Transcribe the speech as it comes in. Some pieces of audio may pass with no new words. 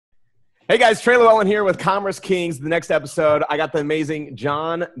Hey guys, Trey Lewellen here with Commerce Kings. The next episode, I got the amazing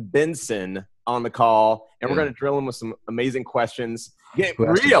Jon Benson on the call, and we're going to drill him with some amazing questions. Get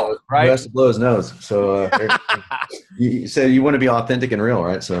real, right? Who has to blow his nose? So you said you want to be authentic and real,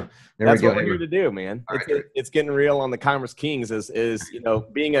 right? So that's what we're here to do, man. It's getting real on the Commerce Kings. Is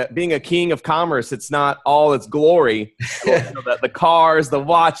being a king of commerce. It's not all its glory. The cars, the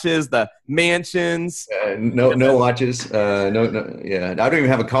watches, the mansions. No watches. No. Yeah, I don't even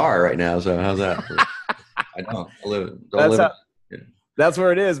have a car right now. So how's that? I don't. That's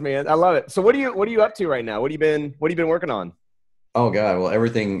where it is, man. I love it. So what are you up to right now? What have you been working on? Oh God. Well,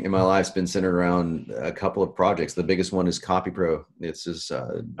 everything in my life's been centered around a couple of projects. The biggest one is CopyPro. It's just,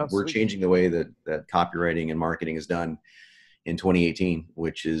 we're changing the way that copywriting and marketing is done in 2018,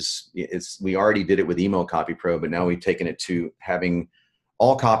 which is, we already did it with email CopyPro, but now we've taken it to having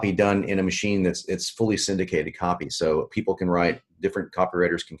all copy done in a machine it's fully syndicated copy. So people can write, different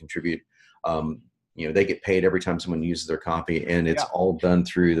copywriters can contribute. They get paid every time someone uses their copy, and it's all done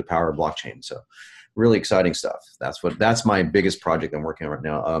through the power of blockchain. So really exciting stuff. That's my biggest project I'm working on right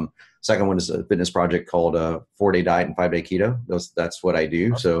now. Second one is a fitness project called 4-Day Diet and 5-Day Keto. That's what I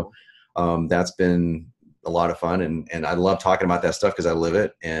do. So that's been a lot of fun, and I love talking about that stuff because I live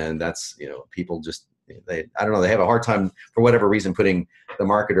it. And that's, people just, they have a hard time for whatever reason putting the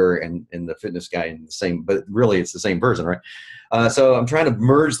marketer and the fitness guy in the same, but really it's the same person, right? So I'm trying to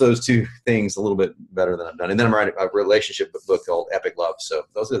merge those two things a little bit better than I've done. And then I'm writing a relationship book called Epic Love. So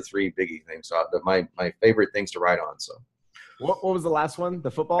those are the three biggie things. So my favorite things to write on. So what was the last one?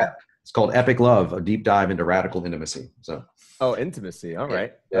 The football? It's called Epic Love, a deep dive into radical intimacy. So. Oh, intimacy. All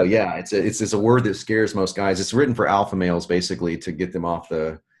right. Yeah. It's a word that scares most guys. It's written for alpha males, basically, to get them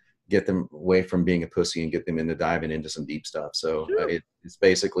get them away from being a pussy and get them into diving into some deep stuff. So it's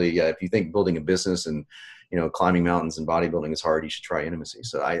basically, if you think building a business and, climbing mountains and bodybuilding is hard, you should try intimacy.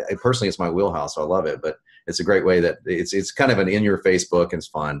 So I personally, it's my wheelhouse. So I love it, but it's a great way that it's kind of an in your face book, and it's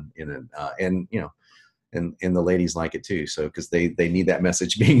fun. And the ladies like it too. So, cause they need that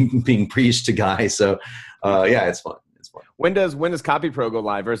message being preached to guys. So it's fun. It's fun. When does CopyPro go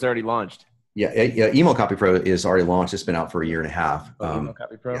live, or is it already launched? Yeah. Email CopyPro is already launched. It's been out for a year and a half. Email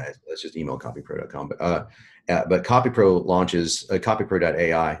CopyPro? Yeah, it's just emailcopypro.com. But CopyPro launches,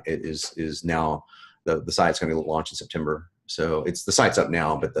 copypro.ai is now, the site's going to launch in September. So the site's up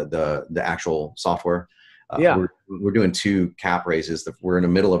now, but the actual software, we're doing 2 cap raises. We're in the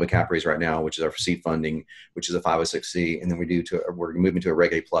middle of a cap raise right now, which is our seed funding, which is a 506C. And then we're moving to a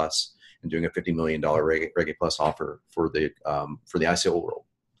Reg A Plus and doing a $50 million Reg A Plus offer for the ICO world.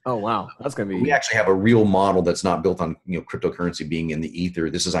 Oh, wow. That's going to be... We actually have a real model that's not built on, cryptocurrency being in the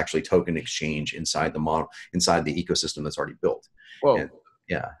ether. This is actually token exchange inside the model, inside the ecosystem that's already built. Whoa. And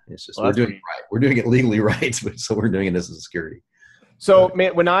it's just, we're doing it right. We're doing it legally right. So we're doing it as a security. So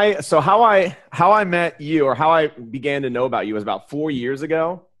man, how I met you, or how I began to know about you, was about 4 years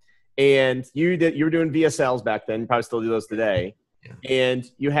ago. And you were doing VSLs back then. You probably still do those today. Yeah. And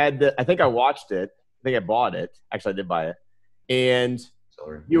you had I think I watched it. I think I bought it. Actually, I did buy it. And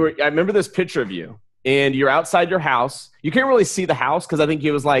I remember this picture of you, and you're outside your house. You can't really see the house because I think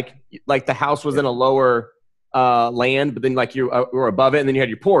it was like the house was in a lower land, but then you were above it, and then you had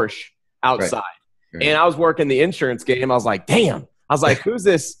your Porsche outside. Right. And I was working the insurance game. I was like, damn. I was like, who's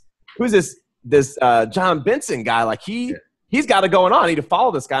this Jon Benson guy? Like he's got it going on. I need to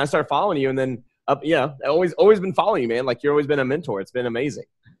follow this guy. I started following you, and then I always been following you, man. Like you've always been a mentor. It's been amazing.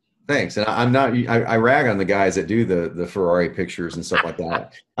 Thanks. And I rag on the guys that do the Ferrari pictures and stuff like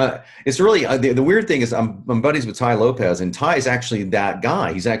that. It's really, the weird thing is I'm buddies with Ty Lopez, and Ty is actually that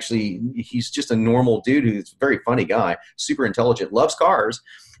guy. He's just a normal dude who's a very funny guy, super intelligent, loves cars,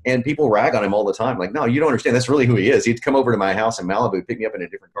 and people rag on him all the time. Like, no, you don't understand. That's really who he is. He'd come over to my house in Malibu, pick me up in a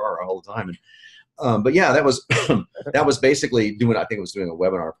different car all the time. And, but yeah, that was basically doing a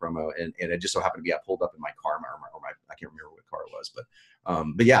webinar promo, and it just so happened to be, I pulled up in my car, I can't remember what car it was, but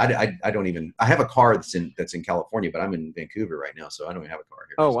yeah, I have a car that's in California, but I'm in Vancouver right now, so I don't even have a car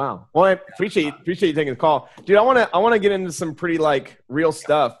here. Oh, wow. Well, I appreciate you taking the call, dude. I want to get into some pretty real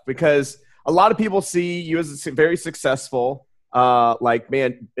stuff, because a lot of people see you as very successful.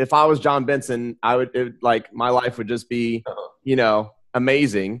 Man, if I was Jon Benson, my life would just be,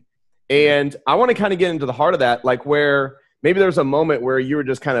 amazing. And I want to kind of get into the heart of that, where maybe there's a moment where you were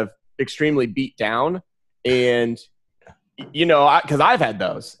just kind of extremely beat down, and because I've had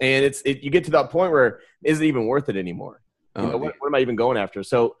those, and you get to that point where is it even worth it anymore? What am I even going after?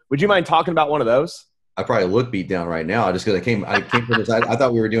 So would you mind talking about one of those? I probably look beat down right now, just because I came from this. I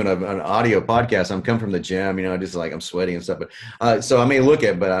thought we were doing an audio podcast. I'm coming from the gym, just I'm sweating and stuff. But so I may look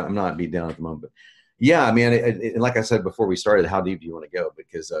it, but I'm not beat down at the moment. But Yeah, I mean, like I said before we started, how deep do you want to go?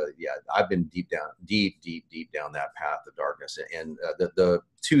 Because yeah, I've been deep down that path of darkness, and the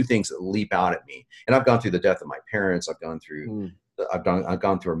two things that leap out at me, and I've gone through the death of my parents. I've gone through, I've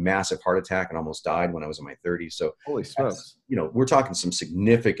gone through a massive heart attack and almost died when I was in my 30s. So, holy smokes, we're talking some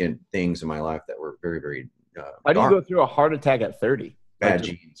significant things in my life that were very, very. How do you go through a heart attack at 30? Bad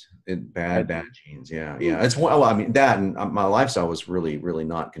genes, bad genes. Yeah. It's well, I mean, that and my lifestyle was really, really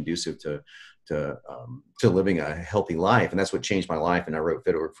not conducive to living a healthy life, and that's what changed my life. And I wrote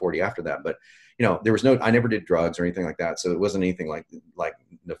Fit Over 40 after that. But there was I never did drugs or anything like that, so it wasn't anything like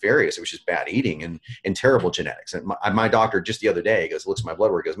nefarious. It was just bad eating and terrible genetics. And my doctor just the other day goes, looks at my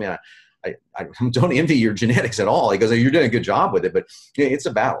blood work, goes, man, I don't envy your genetics at all. He goes, you're doing a good job with it, but it's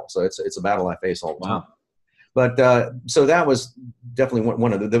a battle. So it's a battle I face all the time. But so that was definitely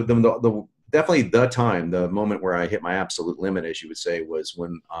one of the definitely the moment where I hit my absolute limit, as you would say, was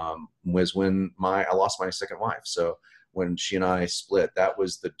when I lost my second wife. So when she and I split, that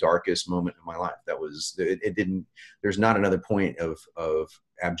was the darkest moment of my life. That was, there's not another point of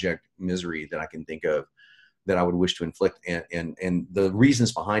abject misery that I can think of that I would wish to inflict. And the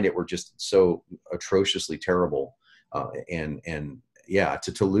reasons behind it were just so atrociously terrible. And yeah,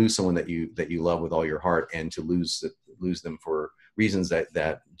 to lose someone that you love with all your heart, and to lose them for reasons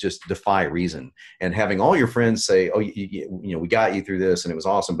that just defy reason, and having all your friends say, oh, we got you through this and it was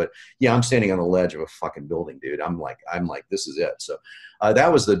awesome, but yeah, I'm standing on the ledge of a fucking building, dude. I'm like, this is it. So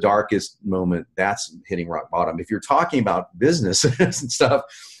that was the darkest moment. That's hitting rock bottom. If you're talking about business and stuff,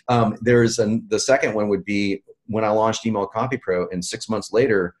 the second one would be when I launched Email Copy Pro, and 6 months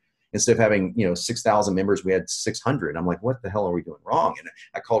later, instead of having 6,000 members, we had 600. I'm like, what the hell are we doing wrong? And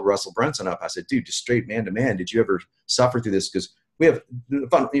I called Russell Brunson up. I said, dude, just straight man to man, did you ever suffer through this? Because we have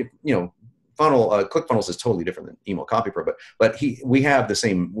ClickFunnels is totally different than Email Copy Pro, but we had the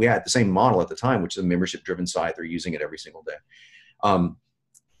same model at the time, which is a membership driven site. They're using it every single day.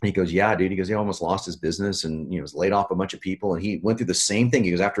 He goes, yeah, dude. He goes, he almost lost his business and was laid off a bunch of people. And he went through the same thing.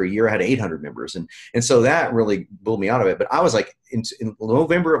 He goes, after a year, I had 800 members. And so that really pulled me out of it. But I was like, in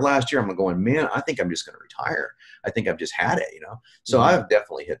November of last year, I'm going, man, I think I'm just going to retire. I think I've just had it, So I've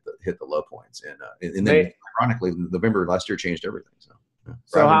definitely hit the low points. And then ironically, November of last year changed everything.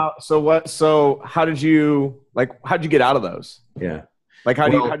 So how did you get out of those? Yeah. Like, how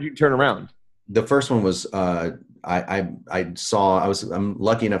do you turn around? The first one was, I'm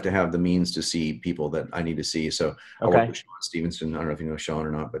lucky enough to have the means to see people that I need to see. So I worked with Sean Stevenson. I don't know if you know Sean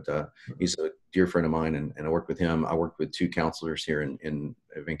or not, but he's a dear friend of mine, and I worked with him. I worked with 2 counselors here in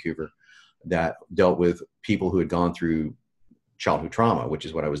Vancouver that dealt with people who had gone through childhood trauma, which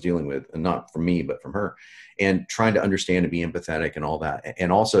is what I was dealing with, and not from me, but from her, and trying to understand and be empathetic and all that.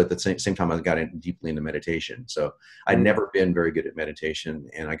 And also at the same time, I got deeply into meditation. So I'd never been very good at meditation,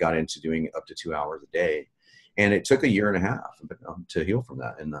 and I got into doing up to 2 hours a day. And it took a year and a half to heal from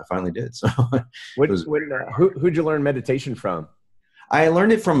that, and I finally did. So, who'd you learn meditation from? I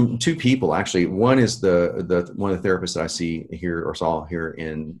learned it from 2 people, actually. One is one of the therapists that I see here or saw here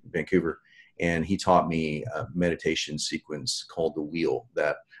in Vancouver, and he taught me a meditation sequence called the Wheel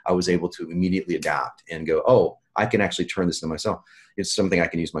that I was able to immediately adapt and go, oh, I can actually turn this into myself. It's something I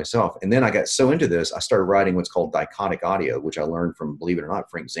can use myself. And then I got so into this, I started writing what's called dichotic audio, which I learned from, believe it or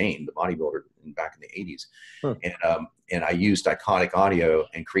not, Frank Zane, the bodybuilder back in the 80s. And I used dichotic audio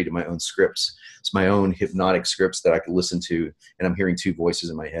and created my own scripts. It's my own hypnotic scripts that I could listen to, and I'm hearing 2 voices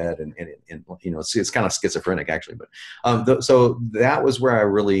in my head, and it's kind of schizophrenic actually. But so that was where I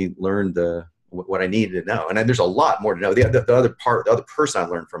really learned what I needed to know. And there's a lot more to know. The other person I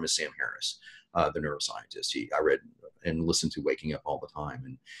learned from is Sam Harris, the neuroscientist. I read and listened to Waking Up all the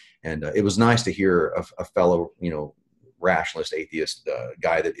time, and it was nice to hear a fellow rationalist atheist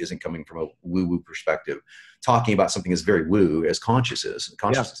guy that isn't coming from a woo-woo perspective talking about something as very woo as consciousness.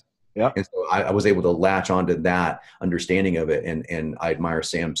 Yeah. And so I was able to latch onto that understanding of it, and I admire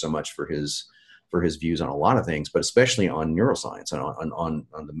Sam so much for his views on a lot of things, but especially on neuroscience and on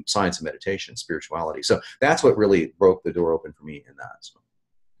the science of meditation, spirituality. So that's what really broke the door open for me in that. So.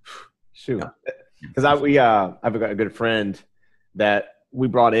 Shoot. Because I've got a good friend that we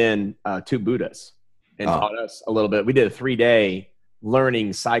brought in 2 Buddhas and taught us a little bit. We did a 3-day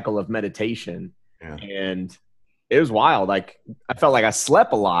learning cycle of meditation, and it was wild. Like, I felt like I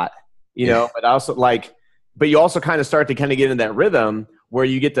slept a lot, but I also but you also kind of start to kind of get in that rhythm where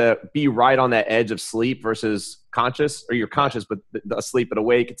you get to be right on that edge of sleep versus conscious, or you're conscious but asleep but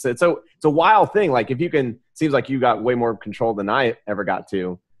awake. It's a wild thing. Like, if you can, seems like you got way more control than I ever got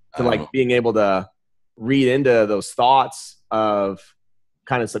to being able to read into those thoughts of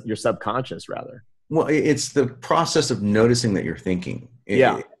kind of your subconscious rather. Well, it's the process of noticing that you're thinking.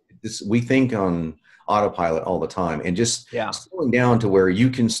 We think on autopilot all the time, and just slowing down to where you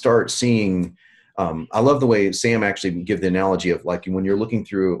can start seeing. I love the way Sam actually give the analogy of like when you're looking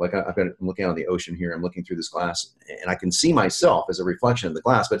through, like I'm looking out on the ocean here, I'm looking through this glass and I can see myself as a reflection of the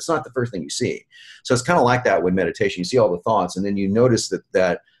glass, but it's not the first thing you see. So it's kind of like that with meditation. You see all the thoughts and then you notice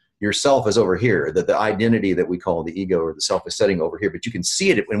that yourself is over here, that the identity that we call the ego or the self is setting over here, but you can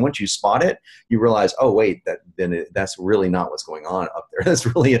see it. And once you spot it, you realize, oh, wait, that's really not what's going on up there. It's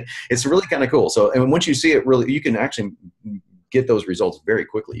really kind of cool. So, and once you see it, really, you can actually get those results very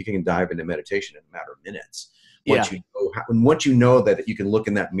quickly. You can dive into meditation in a matter of minutes. Once you know that you can look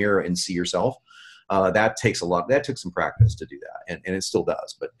in that mirror and see yourself, that takes some practice to do that. And it still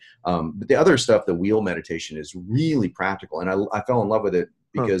does. But the other stuff, the wheel meditation is really practical. And I fell in love with it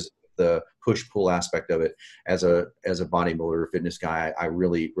because the push-pull aspect of it as a bodybuilder, fitness guy, I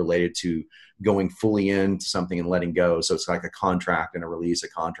really related to going fully into something and letting go. So it's like a contract and a release, a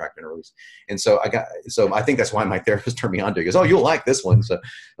contract and a release. And so I think that's why my therapist turned me on to it. He goes, oh, you'll like this one. So,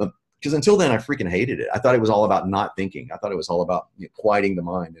 because until then I freaking hated it. I thought it was all about not thinking. I thought it was all about quieting the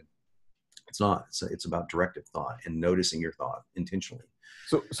mind. And it's not. It's about directive thought and noticing your thought intentionally.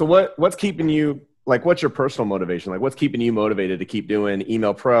 So what's keeping you, like, what's your personal motivation? Like, what's keeping you motivated to keep doing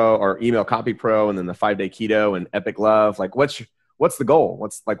Email Pro or Email Copy Pro and then the 5-day keto and Epic Love? Like, what's the goal?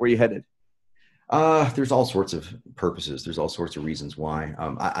 What's, like, where are you headed? There's all sorts of purposes. There's all sorts of reasons why.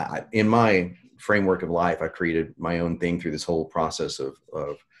 I in my framework of life, I created my own thing through this whole process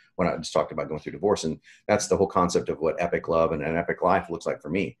of when I just talked about going through divorce. And that's the whole concept of what epic love and an epic life looks like for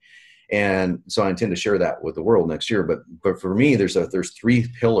me. And so I intend to share that with the world next year. But for me, there's 3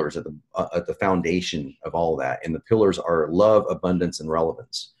 pillars at the foundation of all that. And the pillars are love, abundance, and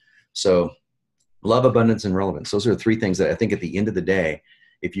relevance. So love, abundance, and relevance. Those are 3 things that I think at the end of the day,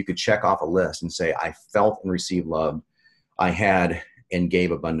 if you could check off a list and say, I felt and received love, I had and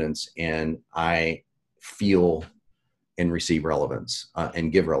gave abundance, and I feel and receive relevance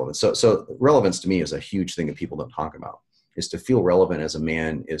and give relevance. So relevance to me is a huge thing that people don't talk about. Is to feel relevant as a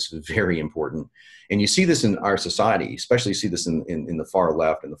man is very important. And you see this in our society, especially you see this in the far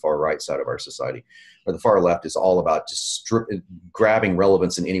left and the far right side of our society, where the far left is all about just grabbing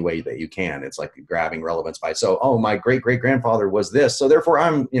relevance in any way that you can. It's like grabbing relevance by, my great-great-grandfather was this, so therefore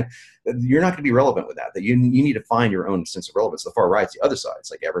you're not going to be relevant with that you need to find your own sense of relevance. The far right's the other side.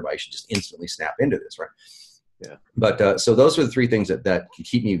 It's like everybody should just instantly snap into this, right? Yeah. But so those are the 3 things that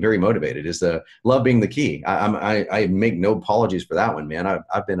keep me very motivated. Is the love being the key. I make no apologies for that one, man.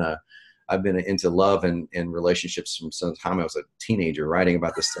 I've been into love and relationships from some time I was a teenager, writing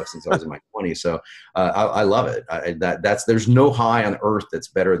about this stuff since I was in my 20s. So I love it. There's no high on earth that's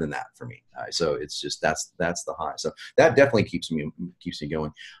better than that for me. So it's just that's the high. So that definitely keeps me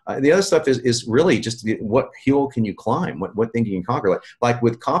going. The other stuff is really just what hill can you climb? What thing can you conquer? Like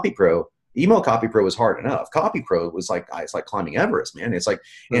with Copy Pro. Email Copy Pro was hard enough. Copy Pro was it's like climbing Everest, man. It's like,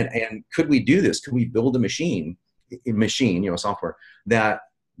 and could we do this? Could we build a machine, software that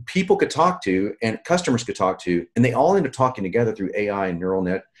people could talk to and customers could talk to, and they all end up talking together through AI and neural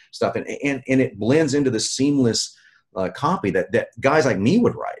net stuff. And it blends into the seamless copy that guys like me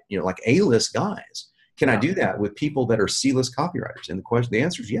would write, like A-list guys. Can I do that with people that are C-list copywriters? And the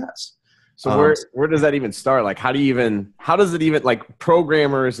answer is yes. So where does that even start? Like, how does it even, like,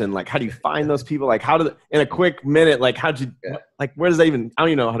 programmers and, like, how do you find those people? Like, in a quick minute, like, where does that even, I don't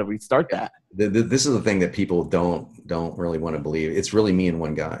even know how do we start that? This is the thing that people don't really want to believe. It's really me and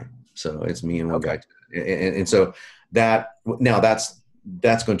one guy. So it's me and one guy. And so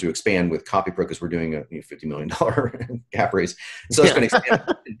that's going to expand with Copy Pro because we're doing a $50 million cap raise. So it's going to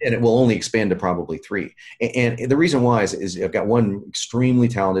expand, and it will only expand to probably 3. And the reason why is I've got one extremely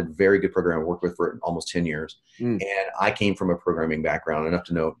talented, very good programmer I worked with for almost 10 years. And I came from a programming background, enough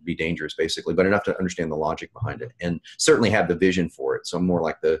to know be dangerous basically, but enough to understand the logic behind it and certainly have the vision for it. So I'm more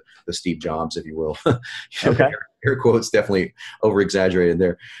like the Steve Jobs, if you will. Okay. Air quotes definitely over exaggerated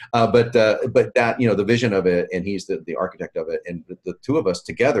there. But that, the vision of it, and he's the architect of it. And the 2 of us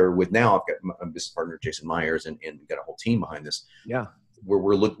together with, now I've got my business partner, Jason Myers, and got a whole team behind this. Yeah.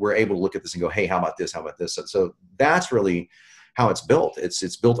 We're able to look at this and go, hey, how about this? How about this? So that's really how it's built.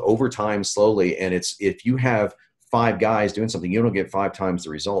 It's built over time slowly. And if you have 5 guys doing something, you don't get 5 times the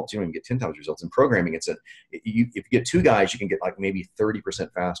results. You don't even get 10 times the results. In programming, if you get 2 guys, you can get like maybe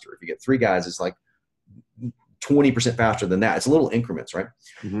 30% faster. If you get 3 guys, it's like 20% faster than that. It's little increments, right?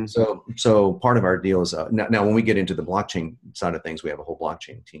 Mm-hmm. So part of our deal is now when we get into the blockchain side of things, we have a whole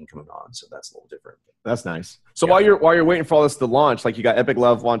blockchain team coming on. So that's a little different. That's nice. So while you're waiting for all this to launch, like you got Epic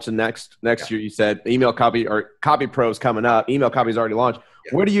Love launching next year, you said Email Copy or Copy Pro is coming up. Email Copy is already launched.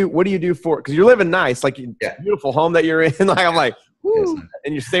 Yeah. What do you do for? Because you're living nice, like beautiful home that you're in. Like I'm like, Woo.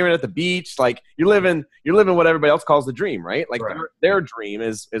 And you're staying at the beach, like you're living what everybody else calls the dream, right? Like their dream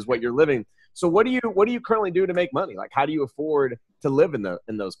is what you're living. So what do you currently do to make money? Like how do you afford to live in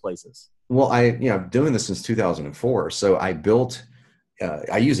those places? Well, I'm doing this since 2004. So I built,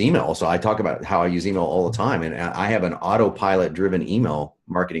 I use email. So I talk about how I use email all the time. And I have an autopilot driven email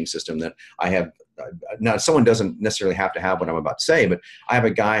marketing system that I have. Now, someone doesn't necessarily have to have what I'm about to say, but I have a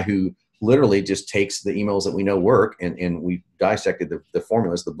guy who literally just takes the emails that we know work, and we dissected the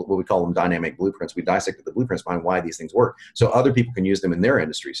formulas, what we call them dynamic blueprints. We dissected the blueprints behind why these things work, so other people can use them in their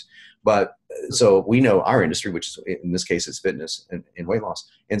industries. But so we know our industry, which is in this case, it's fitness and weight loss,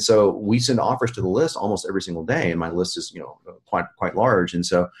 and so we send offers to the list almost every single day, and my list is quite large, and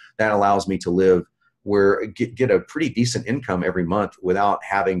so that allows me to live where get a pretty decent income every month without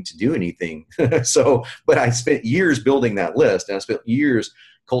having to do anything. But I spent years building that list, and I spent years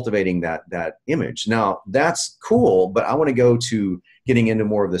cultivating that image. Now that's cool, but I want to go to getting into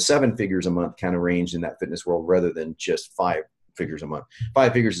more of the 7 figures a month kind of range in that fitness world rather than just 5 figures a month.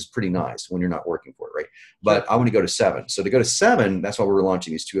 5 figures is pretty nice when you're not working for it, right? But I want to go to 7. So to go to 7, that's why we're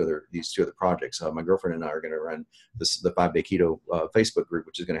launching these two other projects. My girlfriend and I are going to run the 5-Day Keto Facebook group,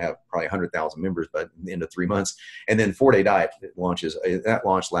 which is going to have probably 100,000 members by the end of 3 months. And then 4-Day Diet launches. That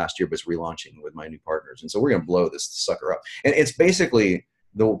launched last year, but it's relaunching with my new partners. And so we're going to blow this sucker up. And it's basically,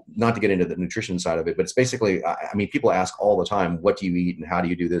 not to get into the nutrition side of it, but it's basically, I mean, people ask all the time, what do you eat and how do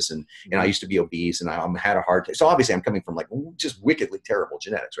you do this? And I used to be obese and I had a hard time. So obviously I'm coming from like just wickedly terrible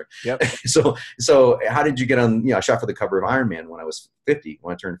genetics, right? Yep. So how did you get on, I shot for the cover of Iron Man when I was 50,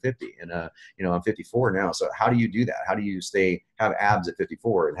 when I turned 50, and I'm 54 now. So how do you do that? How do you have abs at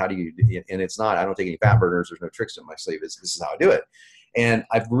 54? And how do you, and it's not, I don't take any fat burners. There's no tricks in my sleeve. This is how I do it. And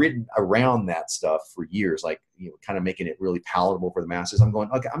I've ridden around that stuff for years, like, kind of making it really palatable for the masses. I'm going,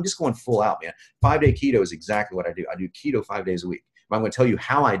 okay, I'm just going full out, man. 5-day keto is exactly what I do. I do keto 5 days a week. But I'm going to tell you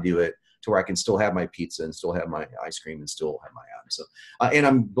how I do it to where I can still have my pizza and still have my ice cream and still have my abs. So, and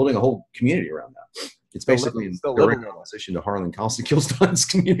I'm building a whole community around that. It's basically a direct opposition to Harlan Kilstead's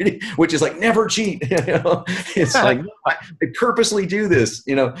community, which is like, never cheat. It's like, I purposely do this.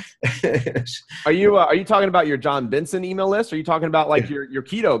 Are you talking about your Jon Benson email list? Or are you talking about like your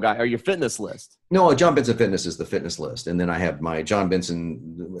keto guy or your fitness list? No, Jon Benson Fitness is the fitness list, and then I have my Jon Benson.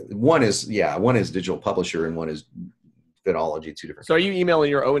 One is digital publisher, and one is Fitology. 2 different. So are you emailing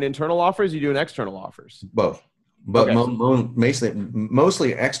your own internal offers? Or are you doing external offers? Both. But okay.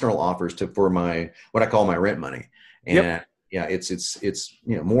 Mostly external offers for my, what I call my rent money. And it's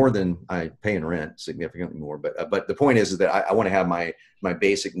more than I pay in rent, significantly more. But the point is that I want to have my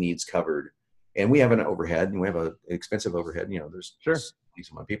basic needs covered, and we have an overhead, and we have an expensive overhead. There's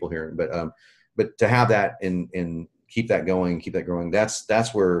these are my people here, but to have that and keep that going, keep that growing.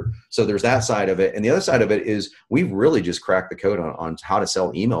 That's where, so there's that side of it. And the other side of it is we've really just cracked the code on how to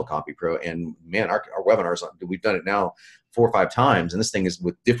sell Email Copy Pro. And man, our webinars, we've done it now 4 or 5 times, and this thing is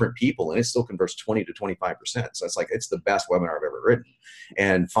with different people, and it still converts 20 to 25%. So it's the best webinar I've ever written.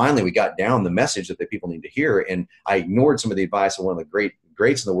 And finally we got down the message that the people need to hear. And I ignored some of the advice of one of the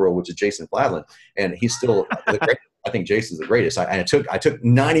greats in the world, which is Jason Fladlin. And he's still the great. I think Jason's the greatest. I took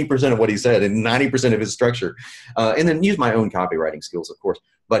 90% of what he said and 90% of his structure, and then used my own copywriting skills, of course.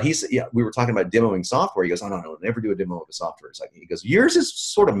 But we were talking about demoing software. He goes, oh, no, never do a demo of a software. It's like, he goes, yours is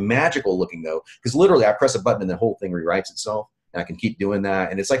sort of magical looking though, because literally I press a button and the whole thing rewrites itself, and I can keep doing that.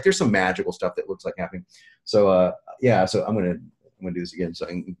 And it's like, there's some magical stuff that looks like happening. So so I'm going to do this again. So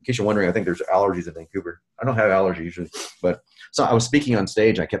in case you're wondering, I think there's allergies in Vancouver. I don't have allergies usually, but so I was speaking on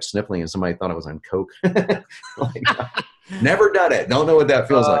stage. I kept sniffling, and somebody thought I was on coke. Never done it. Don't know what that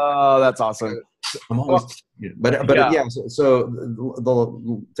feels like. Oh, that's awesome. I'm always, So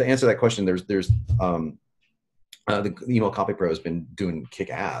to answer that question, there's the Email Copy Pro has been doing kick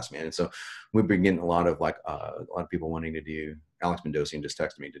ass, man. And so we've been getting a lot of people wanting to do. Alex Mendosian just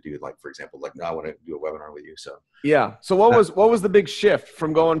texted me to do, like, for example, like, I want to do a webinar with you. So yeah. So what was the big shift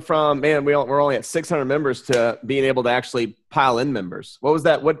from going from, man, we're only at 600 members to being able to actually pile in members? What was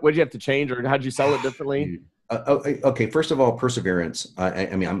that? What did you have to change, or how did you sell it differently? Okay. First of all, perseverance.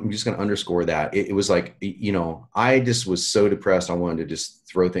 I mean, I'm just going to underscore that. It was like, I just was so depressed. I wanted to just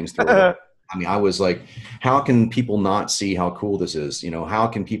throw things through. I mean, I was like, how can people not see how cool this is? How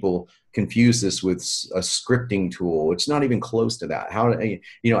can people confuse this with a scripting tool? It's not even close to that.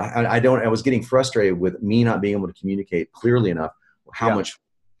 I was getting frustrated with me not being able to communicate clearly enough how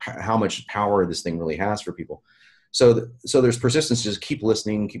much power this thing really has for people. So there's persistence, just keep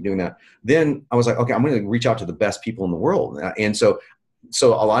listening, keep doing that. Then I was like, okay, I'm going to reach out to the best people in the world. And so a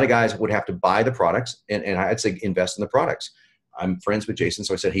lot of guys would have to buy the products, and I'd say invest in the products. I'm friends with Jason.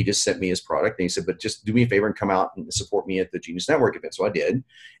 So I said, he just sent me his product. And he said, but just do me a favor and come out and support me at the Genius Network event. So I did.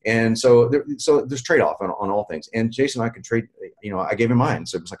 And so there's trade-off on all things. And Jason and I could trade, I gave him mine.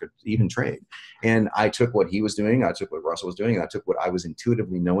 So it was like an even trade. And I took what he was doing. I took what Russell was doing. And I took what I was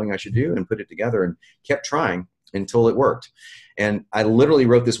intuitively knowing I should do and put it together and kept trying until it worked. And I literally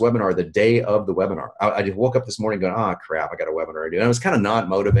wrote this webinar the day of the webinar. I just woke up this morning going, oh, crap, I got a webinar to do. And I was kind of not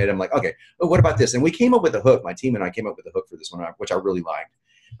motivated. I'm like, okay, well, what about this? And we came up with a hook. My team and I came up with a hook for this one, which I really liked.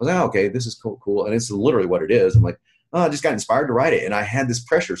 I was like, oh, okay, this is cool. And it's literally what it is. I'm like, oh, I just got inspired to write it. And I had this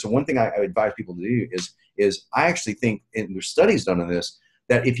pressure. So one thing I advise people to do is I actually think, and there's studies done on this,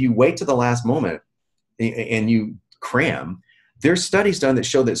 that if you wait to the last moment and you cram, there's studies done that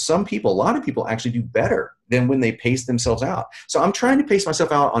show that a lot of people actually do better than when they pace themselves out. So I'm trying to pace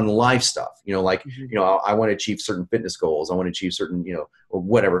myself out on life stuff, I want to achieve certain fitness goals. I want to achieve certain, or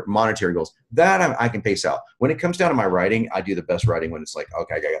whatever, monetary goals that I can pace out. When it comes down to my writing, I do the best writing when it's like,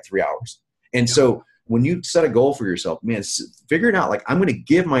 okay, I got 3 hours. And so when you set a goal for yourself, man, figure it out. Like, I'm going to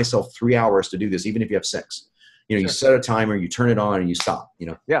give myself 3 hours to do this, even if you have 6. You set a timer, you turn it on, and you stop.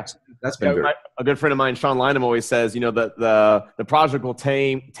 Yeah, that's been good. A good friend of mine, Sean Lynham, always says, the project will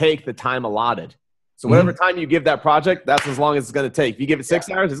take the time allotted. So whatever time you give that project, that's as long as it's going to take. If you give it 6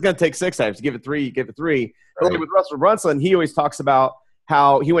 hours, it's going to take 6 hours. You give it 3, you give it 3. But with Russell Brunson, he always talks about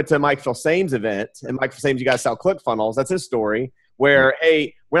how he went to Mike Filsame's event, and Mike Filsame, you guys sell ClickFunnels. That's his story. Where,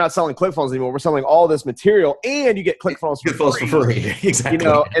 hey, we're not selling ClickFunnels anymore. We're selling all this material, and you get ClickFunnels for free. Exactly.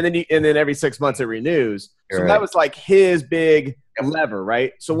 And then every 6 months it renews. So that was like his big lever,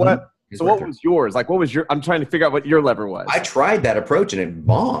 right? So what was yours? Like, I'm trying to figure out what your lever was. I tried that approach and it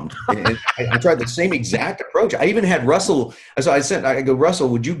bombed. And I tried the same exact approach. I even had Russell. So I go, Russell,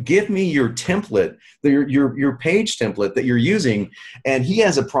 would you give me your template, your page template that you're using? And he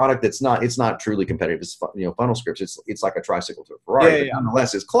has a product it's not truly competitive. It's funnel scripts. It's like a tricycle to a Ferrari. But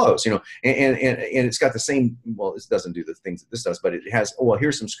nonetheless, it's close. And it's got the same. Well, it doesn't do the things that this does, but it has. Oh, well,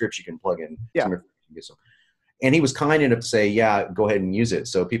 here's some scripts you can plug in. Yeah. And he was kind enough to say, yeah, go ahead and use it.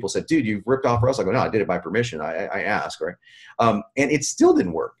 So people said, dude, you've ripped off Russell. I go, no, I did it by permission. I asked, right? And it still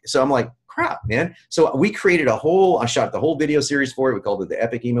didn't work. So I'm like, crap, man. So we created I shot the whole video series for it. We called it the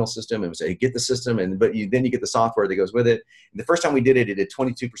Epic Email System. It was a get the system, but then you get the software that goes with it. And the first time we did it, it did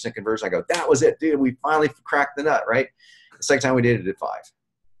 22% conversion. I go, that was it, dude. We finally cracked the nut, right? The second time we did it, it did 5.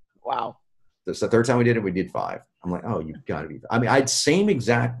 Wow. The third time we did it, we did 5. I'm like, oh, you've got to be. I mean, I'd same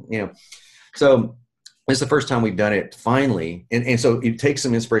exact, so it's the first time we've done it finally. And so it takes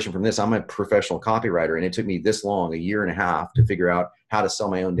some inspiration from this. I'm a professional copywriter, and it took me this long, 1.5 years, to figure out how to sell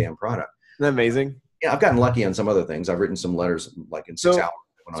my own damn product. Isn't that amazing? Yeah, I've gotten lucky on some other things. I've written some letters like in 6 hours.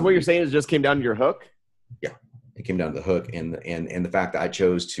 So what you're saying is it just came down to your hook? Yeah. It came down to the hook and the fact that I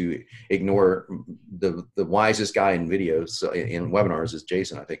chose to ignore the wisest guy in videos, in webinars is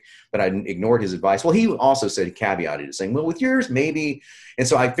Jason, I think, but I ignored his advice. Well, he also said, he caveated it saying, well, with yours, maybe. And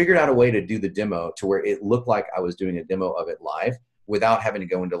so I figured out a way to do the demo to where it looked like I was doing a demo of it live without having to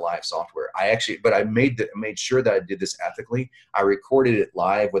go into live software. I made sure that I did this ethically. I recorded it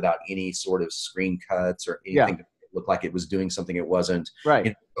live without any sort of screen cuts or anything to look like it was doing something it wasn't.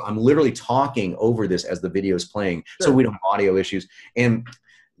 Right. I'm literally talking over this as the video is playing, so we don't have audio issues. And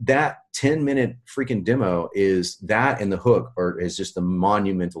that 10-minute freaking demo is that, and the hook is just a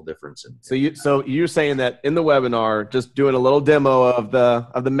monumental difference. So you're saying that in the webinar, just doing a little demo of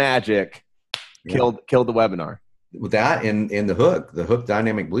the magic killed the webinar. With that and the hook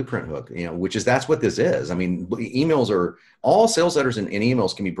dynamic blueprint hook, which is, that's what this is. I mean, emails are, all sales letters and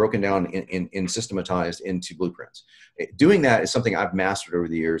emails can be broken down and systematized into blueprints. Doing that is something I've mastered over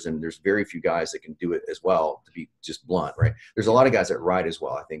the years, and there's very few guys that can do it as well, to be just blunt, right? There's a lot of guys that write as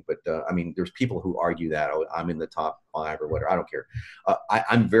well, I think, but I mean, there's people who argue that, oh, I'm in the top 5 or whatever. I don't care.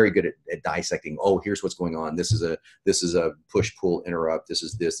 I'm very good at dissecting. Oh, here's what's going on. This is a push, pull, interrupt. This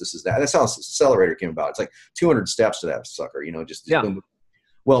is that. That's how Accelerator came about. It's like 200 steps to that sucker, boom.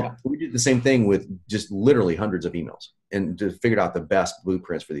 Well, we did the same thing with just literally hundreds of emails, and just figured out the best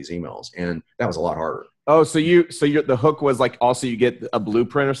blueprints for these emails. And that was a lot harder. Oh, so the hook was like, also you get a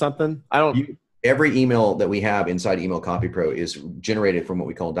blueprint or something? Every email that we have inside Email Copy Pro is generated from what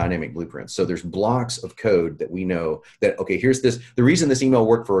we call dynamic blueprints. So there's blocks of code that we know that, okay, here's the reason this email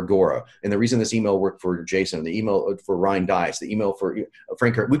worked for Agora, and the reason this email worked for Jason, the email for Ryan Dice, the email for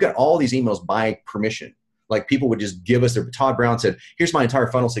Frank. We've got all these emails by permission. Like, people would just give us Todd Brown said, here's my entire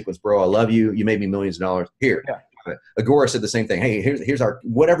funnel sequence, bro. I love you. You made me millions of dollars. Here. Yeah. Agora said the same thing. Hey, here's our,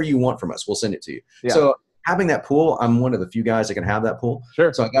 whatever you want from us, we'll send it to you. Yeah. So having that pool, I'm one of the few guys that can have that pool.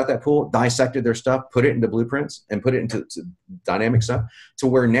 Sure. So I got that pool, dissected their stuff, put it into blueprints, and put it into dynamic stuff, to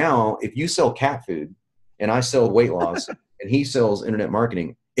where now if you sell cat food and I sell weight loss and he sells internet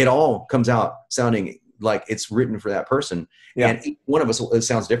marketing, it all comes out sounding like it's written for that person. Yeah. And each one of us, it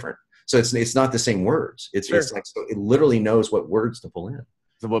sounds different. So it's not the same words. It's like, so it literally knows what words to pull in.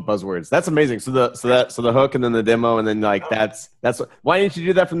 So what buzzwords? That's amazing. So the hook and then the demo and then like that's why didn't you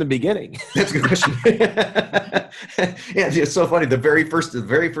do that from the beginning? That's a good question. Yeah, it's so funny. The very first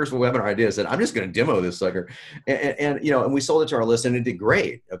webinar I did, I said, I'm just going to demo this sucker, and we sold it to our list and it did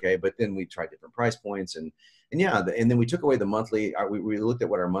great. Okay, but then we tried different price points and then we took away the monthly. We looked at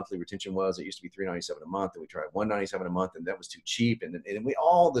what our monthly retention was. It used to be $397 a month, and we tried $197 a month, and that was too cheap. And we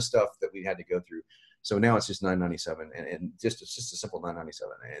all the stuff that we had to go through. So now it's just $997, and it's just a simple $997,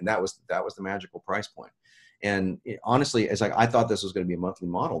 and that was the magical price point. And honestly, it's like I thought this was going to be a monthly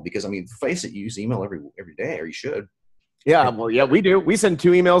model because I mean, face it, you use email every day, or you should. Yeah, well, yeah, we do. We send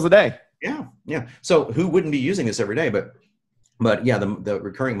 2 emails a day. Yeah. So who wouldn't be using this every day? But yeah, the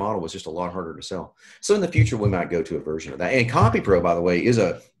recurring model was just a lot harder to sell. So in the future, we might go to a version of that. And CopyPro, by the way, is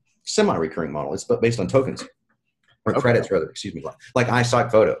a semi-recurring model. It's based on tokens. Or credits, rather, excuse me, like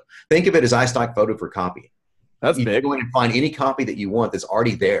iStock Photo. Think of it as iStock Photo for copy. That's you big. You go in and find any copy that you want that's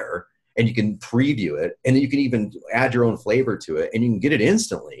already there, and you can preview it, and then you can even add your own flavor to it, and you can get it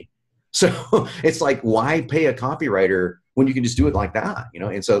instantly. So it's like, why pay a copywriter when you can just do it like that,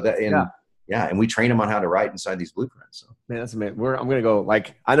 And so and we train them on how to write inside these blueprints. So. Man, that's amazing. I'm going to go,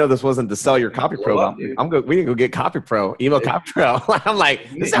 like, I know this wasn't to sell your CopyPro. We need to go get CopyPro, email CopyPro. I'm like,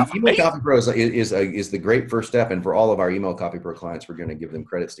 this email CopyPro is the great first step. And for all of our email CopyPro clients, we're going to give them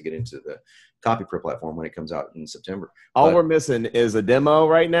credits to get into the CopyPro platform when it comes out in September. All we're missing is a demo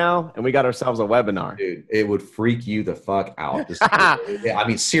right now, and we got ourselves a webinar. Dude, it would freak you the fuck out. I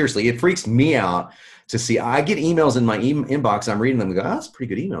mean, seriously, it freaks me out to see. I get emails in my inbox. I'm reading them and go, oh, that's a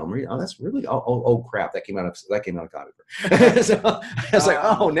pretty good email. I'm reading, that's really, oh crap, that came out of CopyPro. So I was like,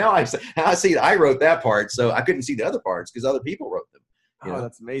 oh, now I see I wrote that part, so I couldn't see the other parts because other people wrote them.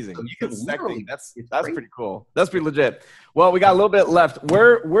 That's amazing. So you can that's pretty cool. That's pretty legit. Well, we got a little bit left.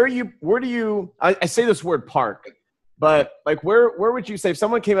 Where do you I say this word park, but like where would you say if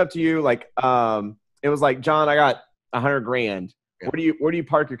someone came up to you like it was like, John, I got $100,000. Yeah. Where do you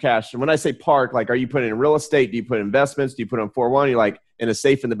park your cash? And when I say park, like, are you putting in real estate? Do you put in investments? Do you put on 401? You're like in a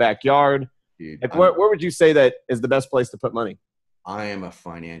safe in the backyard? Dude, like, where would you say that is the best place to put money? I am a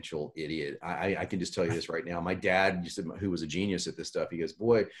financial idiot. I can just tell you this right now. My dad, who was a genius at this stuff, he goes,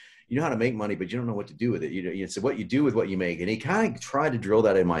 boy, you know how to make money, but you don't know what to do with it. You said what you do with what you make. And he kind of tried to drill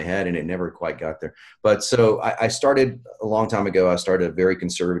that in my head, and it never quite got there. But so I started a long time ago. I started a very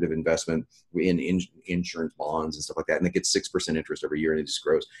conservative investment in insurance bonds and stuff like that. And it gets 6% interest every year, and it just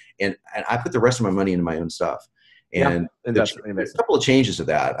grows. And I put the rest of my money into my own stuff. And there's a couple of changes to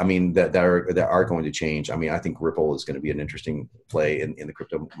that. I mean, that are going to change. I mean, I think Ripple is going to be an interesting play in the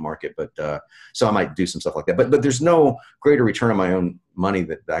crypto market, but so I might do some stuff like that. But there's no greater return on my own money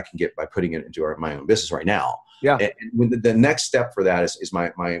that I can get by putting it into my own business right now. Yeah. And the next step for that is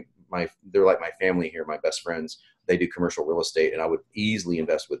my they're like my family here, my best friends. They do commercial real estate, and I would easily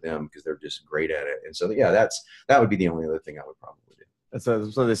invest with them because they're just great at it. And so that would be the only other thing I would probably do.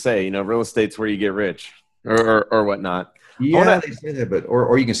 That's what they say. Real estate's where you get rich. Or whatnot. Yeah, they say that, but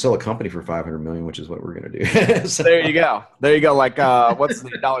or you can sell a company for $500 million, which is what we're going to do. So. There you go. Like what's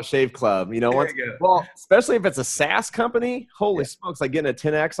the Dollar Shave Club? Well, especially if it's a SaaS company. Holy smokes! Like getting a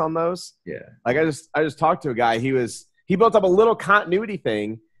 10x on those. Yeah. Like I just talked to a guy. He built up a little continuity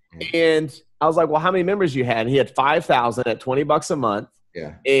thing, and I was like, well, how many members you had? And he had 5,000 at $20 a month.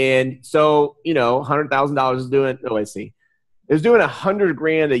 Yeah. And so $100,000 is doing. Oh, I see. It was doing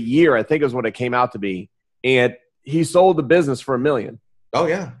 $100,000 a year. I think is what it came out to be. And he sold the business for $1 million. Oh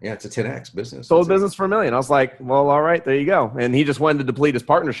yeah. It's a 10x business. Sold the business for $1 million. I was like, well, all right, there you go. And he just wanted to deplete his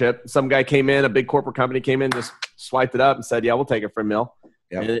partnership. Some guy came in, a big corporate company came in, just swiped it up and said, yeah, we'll take it for $1 million.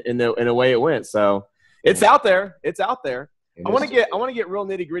 Yep. And away it went. So it's out there. It's out there. I want to get real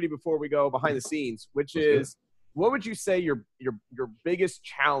nitty gritty before we go behind the scenes, which is, what would you say your biggest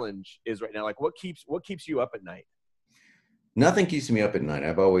challenge is right now? Like what keeps you up at night? Nothing keeps me up at night.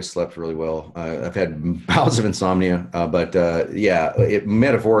 I've always slept really well. I've had bouts of insomnia, but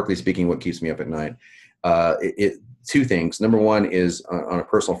metaphorically speaking, what keeps me up at night? Two things. Number one is on a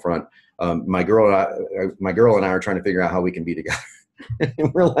personal front. My girl and I are trying to figure out how we can be together.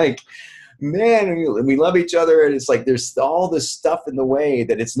 And we're like, man, we love each other, and it's like there's all this stuff in the way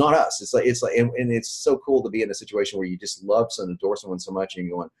that it's not us. It's like, and it's so cool to be in a situation where you just love someone, adore someone so much, and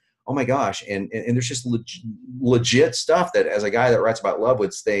you're going, oh my gosh. And there's just legit stuff that as a guy that writes about love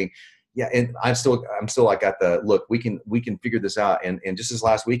would say, yeah. And I'm still like got the look, we can figure this out. And just this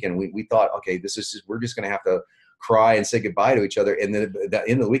last weekend, we thought, okay, we're just going to have to cry and say goodbye to each other. And then at the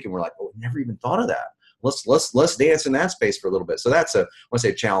end of the weekend, we're like, oh, we never even thought of that. let's dance in that space for a little bit. So that's I want to say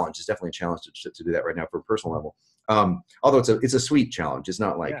a challenge. It's definitely a challenge to do that right now for a personal level. Although it's a sweet challenge. It's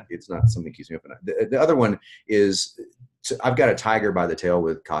not like it's not something that keeps me up at night. The other one is I've got a tiger by the tail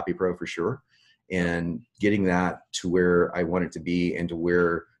with Copy Pro for sure, and getting that to where I want it to be and to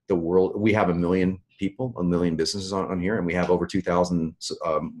where the world. We have 1 million people, 1 million businesses on here, and we have over 2,000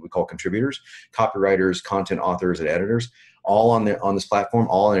 we call contributors, copywriters, content authors, and editors, all on this platform,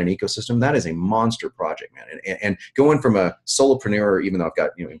 all in an ecosystem. That is a monster project, man. And going from a solopreneur, even though I've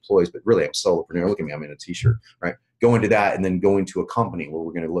got employees, but really I'm a solopreneur. Look at me, I'm in a t-shirt, right? Going to that, and then going to a company where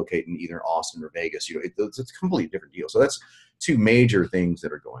we're going to locate in either Austin or Vegas. It's a completely different deal. So that's 2 major things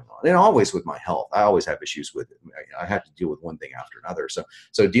that are going on. And always with my health, I always have issues with it. I have to deal with one thing after another.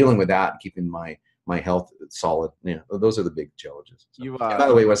 So dealing with that and keeping my health solid, those are the big challenges. So, by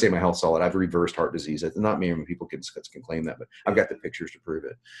the way, when I say my health solid, I've reversed heart disease. It's not many people can claim that, but I've got the pictures to prove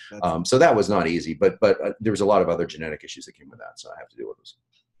it. So that was not easy, but there was a lot of other genetic issues that came with that. So I have to deal with those.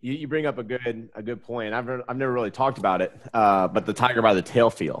 You bring up a good point. I've never really talked about it, but the tiger by the tail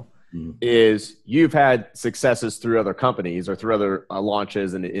feel is you've had successes through other companies or through other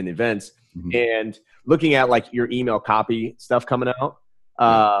launches and in events, and looking at like your email copy stuff coming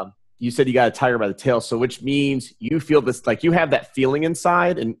out. You said you got a tiger by the tail, so which means you feel this, like you have that feeling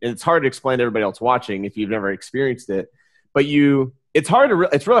inside, and it's hard to explain to everybody else watching if you've never experienced it. But it's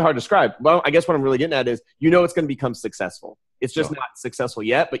really hard to describe. Well, I guess what I'm really getting at is it's going to become successful. It's just not successful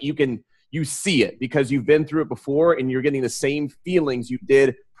yet, but you see it because you've been through it before, and you're getting the same feelings you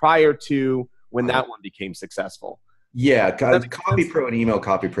did prior to when that one became successful. Yeah, Copy Pro and Email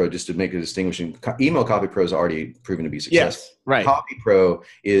Copy Pro, just to make a distinction, Email Copy Pro is already proven to be successful. Yes, right. Copy Pro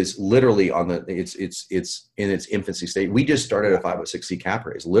is literally it's in its infancy state. We just started a 506c cap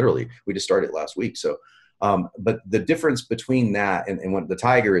raise. Literally, we just started last week. So, but the difference between that and what the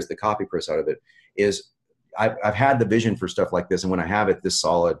tiger is, the Copy Pro side of it, is I've had the vision for stuff like this, and when I have it this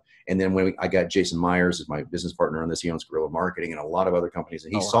solid, and then when I got Jason Myers as my business partner on this, he owns Guerrilla Marketing and a lot of other companies,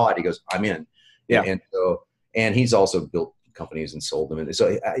 and he saw it. He goes, "I'm in." Yeah, and he's also built companies and sold them. And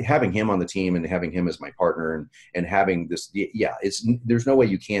so having him on the team and having him as my partner and having this, there's no way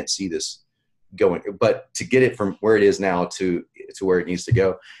you can't see this going, but to get it from where it is now to where it needs to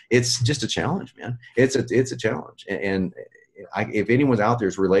go, it's just a challenge, man. It's a challenge. And if anyone's out there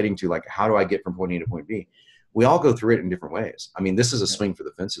is relating to like, how do I get from point A to point B? We all go through it in different ways. I mean, this is a swing for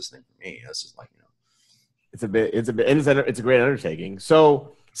the fences thing for me. This is like, it's a great undertaking.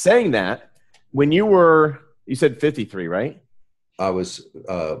 So saying that, when you said 53, right? I was,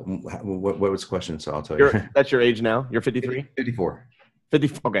 what was the question? So I'll tell you. That's your age now? You're 53? 54.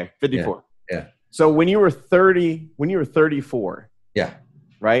 50, okay, 54. Yeah. So when you were 34. Yeah.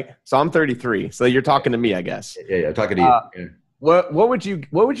 Right? So I'm 33. So you're talking to me, I guess. Yeah, talking to you. Yeah. What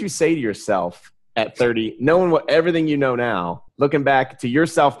would you say to yourself at 30, knowing everything you know now, looking back to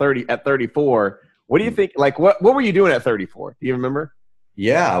yourself at 34, what do you think, like what were you doing at 34? Do you remember?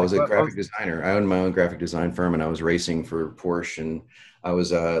 Yeah, I was a graphic designer. I owned my own graphic design firm, and I was racing for Porsche, and I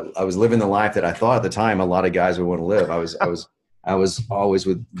was living the life that I thought at the time a lot of guys would want to live. I was always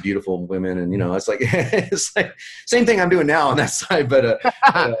with beautiful women, and it's like same thing I'm doing now on that side. But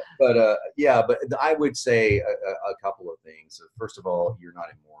I would say a couple of things. First of all, you're not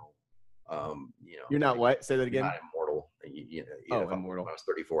immortal. You're not what? Say that again. You're not immortal. Immortal. When I was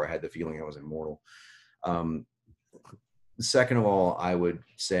 34, I had the feeling I was immortal. Second of all, I would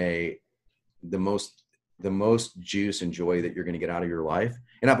say the most juice and joy that you're going to get out of your life,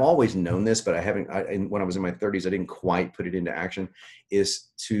 and I've always known this, but when I was in my 30s, I didn't quite put it into action, is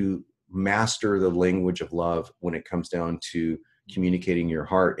to master the language of love when it comes down to communicating your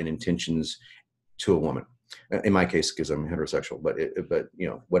heart and intentions to a woman. In my case, because I'm heterosexual, but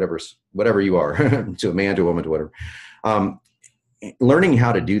whatever you are, to a man, to a woman, to whatever. Learning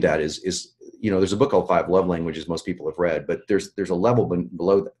how to do that is there's a book called 5 Love Languages most people have read, but there's a level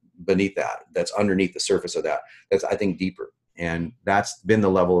beneath that's underneath the surface of that's I think deeper, and that's been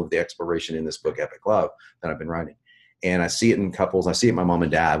the level of the exploration in this book, Epic Love, that I've been writing. And I see it in couples. I see it in my mom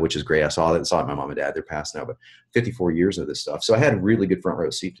and dad, which is great. I saw it in my mom and dad. They're past now, but 54 years of this stuff. So I had a really good front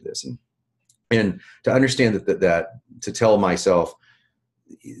row seat to this, and to understand that to tell myself.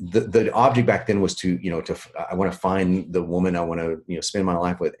 The object back then was I want to find the woman I want to spend my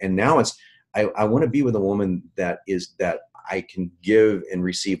life with, and now it's I want to be with a woman that I can give and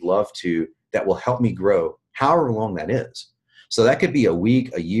receive love to, that will help me grow, however long that is. So that could be a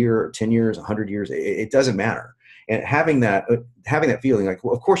week, a year, 10 years, 100 years. It doesn't matter. And having that feeling, like,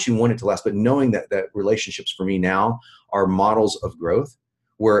 well, of course you want it to last, but knowing that relationships for me now are models of growth,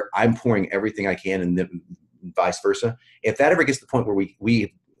 where I'm pouring everything I can, and then vice versa. If that ever gets to the point where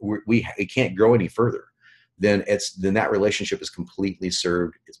we can't grow any further, then that relationship is completely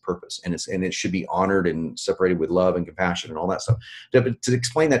served its purpose, and it should be honored and separated with love and compassion and all that stuff. To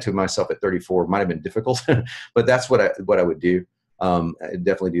explain that to myself at 34 might have been difficult, but that's what I would do. I'd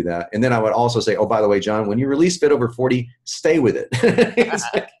definitely do that. And then I would also say, oh, by the way, John, when you release Fit Over 40, stay with it.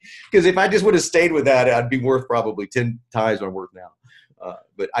 Because if I just would have stayed with that, I'd be worth probably 10 times what I'm worth now.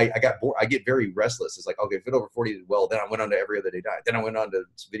 But I got bored. I get very restless. It's like, okay, Fit Over 40 did well. Then I went on to Every Other Day Diet. Then I went on to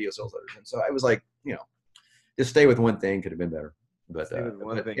Video Sales Letters. And so I was like, just stay with one thing could have been better. But,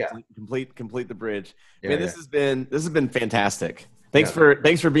 yeah. complete the bridge. Yeah, man, this has been fantastic. Thanks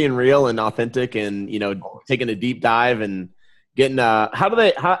for being real and authentic, and taking a deep dive and getting how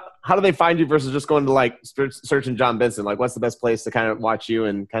do they find you versus just going to like searching Jon Benson? Like, what's the best place to kind of watch you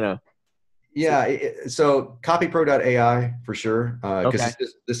and kind of? Yeah, so copypro.ai for sure, because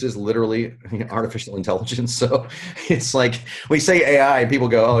this is literally artificial intelligence. So it's like we say AI and people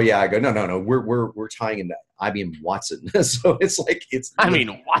go, oh yeah, I go, no, we're tying in that IBM Watson. So it's like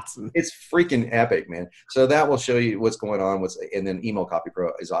Watson. It's freaking epic, man. So that will show you what's going on. And then Email Copy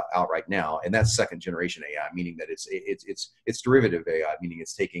Pro is out right now, and that's second generation AI, meaning that it's derivative AI, meaning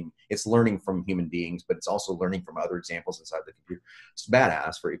it's learning from human beings, but it's also learning from other examples inside the computer. It's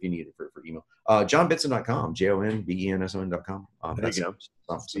badass if you need it for email. JonBenson.com, JonBenson.com. There you go.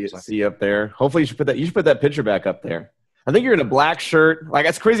 See you up there. Hopefully you should put that picture back up there. I think you're in a black shirt. Like,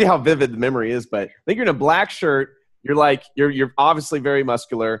 it's crazy how vivid the memory is, but I think you're in a black shirt. You're obviously very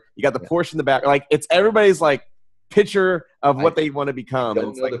muscular. You got the Porsche in the back. Like, it's everybody's like picture of what they want to become. I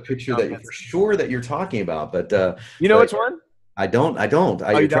don't know the picture for sure that you're talking about, but which one? I don't.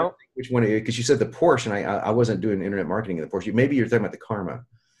 Oh, you don't? Which one? Because you said the Porsche, and I wasn't doing internet marketing in the Porsche. Maybe you're talking about the Karma.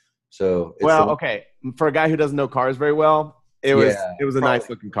 So okay. For a guy who doesn't know cars very well, it was a nice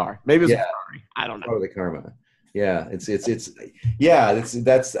looking car. Maybe it was a Ferrari. I don't know. Probably the Karma. Yeah, I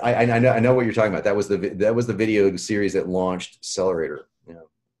know what you're talking about. That was the video series that launched Accelerator.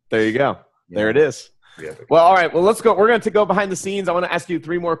 There you go. Yeah. There it is. Yeah. Well, all right. Well, let's go. We're going to go behind the scenes. I want to ask you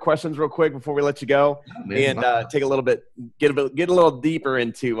 3 more questions real quick before we let you go, take a little bit, get a little deeper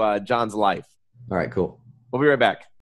into Jon's life. All right, cool. We'll be right back.